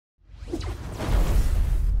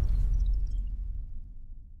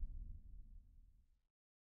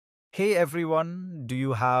Hey everyone, do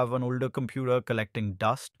you have an older computer collecting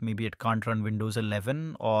dust? Maybe it can't run Windows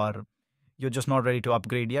 11 or you're just not ready to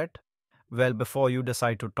upgrade yet? Well, before you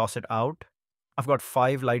decide to toss it out, I've got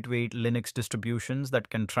 5 lightweight Linux distributions that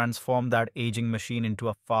can transform that aging machine into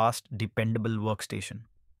a fast, dependable workstation.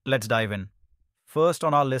 Let's dive in. First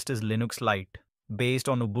on our list is Linux Lite. Based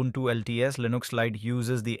on Ubuntu LTS, Linux Lite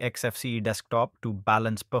uses the XFCE desktop to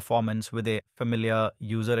balance performance with a familiar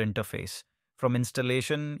user interface. From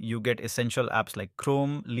installation, you get essential apps like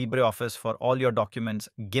Chrome, LibreOffice for all your documents,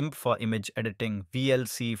 GIMP for image editing,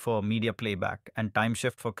 VLC for media playback, and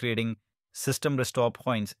TimeShift for creating system restore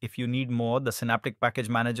points. If you need more, the Synaptic Package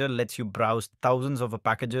Manager lets you browse thousands of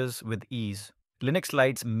packages with ease. Linux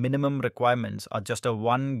Lite's minimum requirements are just a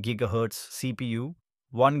 1 GHz CPU,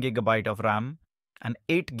 1 GB of RAM, and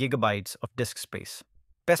 8 GB of disk space.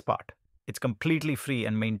 Best part, it's completely free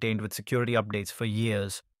and maintained with security updates for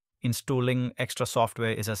years. Installing extra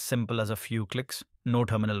software is as simple as a few clicks, no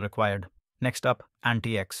terminal required. Next up,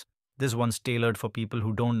 AntiX. This one's tailored for people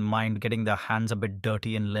who don't mind getting their hands a bit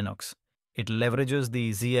dirty in Linux. It leverages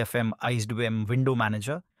the ZFM IceDM window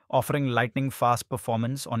manager, offering lightning-fast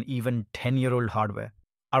performance on even 10-year-old hardware.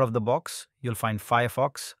 Out of the box, you'll find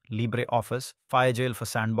Firefox, LibreOffice, FireJail for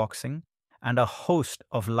sandboxing, and a host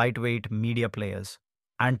of lightweight media players.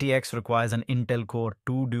 AntiX requires an Intel Core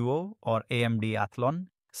 2 Duo or AMD Athlon,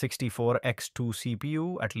 64x2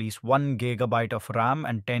 CPU, at least 1 GB of RAM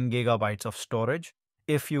and 10 GB of storage.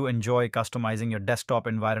 If you enjoy customizing your desktop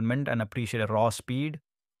environment and appreciate a raw speed,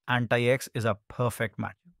 AntiX is a perfect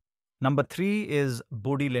match. Number 3 is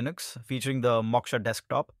Bodhi Linux, featuring the Moksha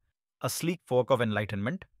desktop, a sleek fork of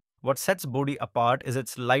enlightenment. What sets Bodhi apart is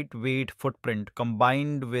its lightweight footprint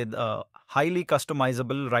combined with a highly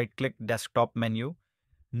customizable right-click desktop menu.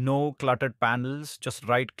 No cluttered panels, just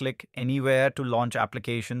right-click anywhere to launch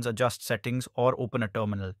applications, adjust settings, or open a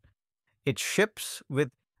terminal. It ships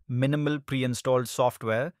with minimal pre-installed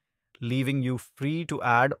software, leaving you free to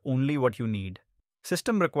add only what you need.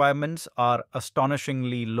 System requirements are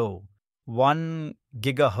astonishingly low. 1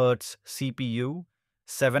 GHz CPU,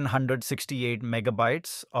 768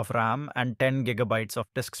 megabytes of RAM, and 10 gigabytes of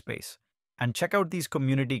disk space. And check out these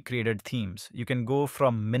community-created themes. You can go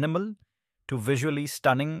from minimal to visually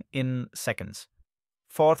stunning in seconds.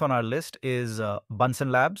 Fourth on our list is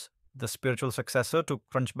Bunson Labs, the spiritual successor to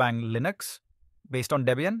Crunchbang Linux. Based on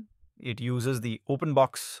Debian, it uses the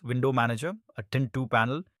OpenBox window manager, a Tint2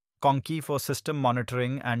 panel, Conky for system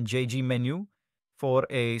monitoring, and JG menu for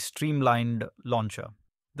a streamlined launcher.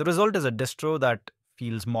 The result is a distro that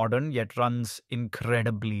feels modern yet runs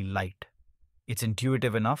incredibly light. It's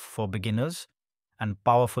intuitive enough for beginners and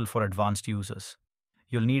powerful for advanced users.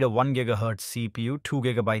 You'll need a 1 GHz CPU, 2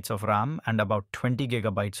 GB of RAM, and about 20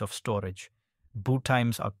 GB of storage. Boot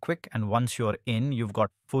times are quick, and once you're in, you've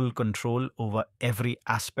got full control over every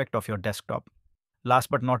aspect of your desktop. Last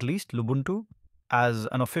but not least, Lubuntu. As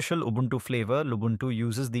an official Ubuntu flavor, Lubuntu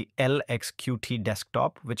uses the LXQT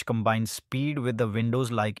desktop, which combines speed with the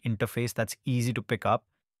Windows-like interface that's easy to pick up.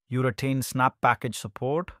 You retain snap package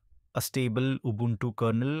support, a stable Ubuntu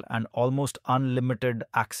kernel, and almost unlimited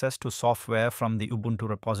access to software from the Ubuntu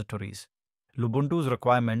repositories. Lubuntu's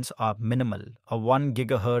requirements are minimal: a 1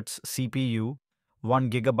 GHz CPU, 1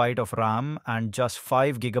 GB of RAM, and just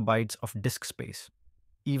 5 GB of disk space.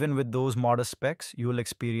 Even with those modest specs, you will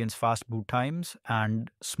experience fast boot times and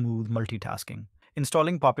smooth multitasking.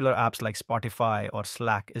 Installing popular apps like Spotify or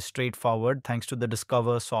Slack is straightforward thanks to the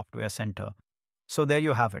Discover Software Center. So there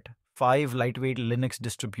you have it, 5 lightweight Linux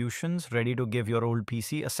distributions ready to give your old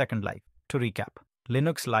PC a second life. To recap,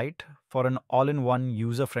 Linux Lite for an all-in-one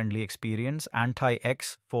user-friendly experience,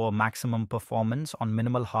 AntiX for maximum performance on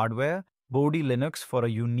minimal hardware, Bodhi Linux for a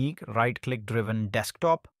unique right-click driven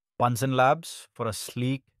desktop, BunsenLabs for a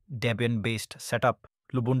sleek Debian-based setup,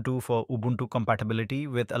 Lubuntu for Ubuntu compatibility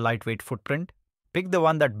with a lightweight footprint. Pick the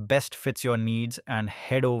one that best fits your needs and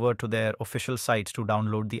head over to their official sites to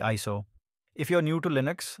download the ISO. If you're new to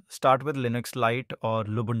Linux, start with Linux Lite or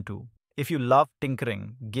Lubuntu. If you love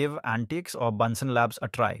tinkering, give AntiX or BunsenLabs a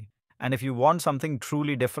try. And if you want something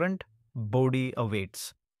truly different, Bodhi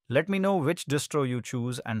awaits. Let me know which distro you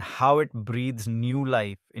choose and how it breathes new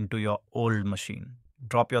life into your old machine.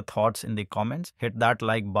 Drop your thoughts in the comments, hit that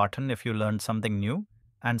like button if you learned something new,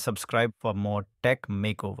 and subscribe for more tech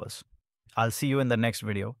makeovers. I'll see you in the next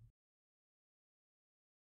video.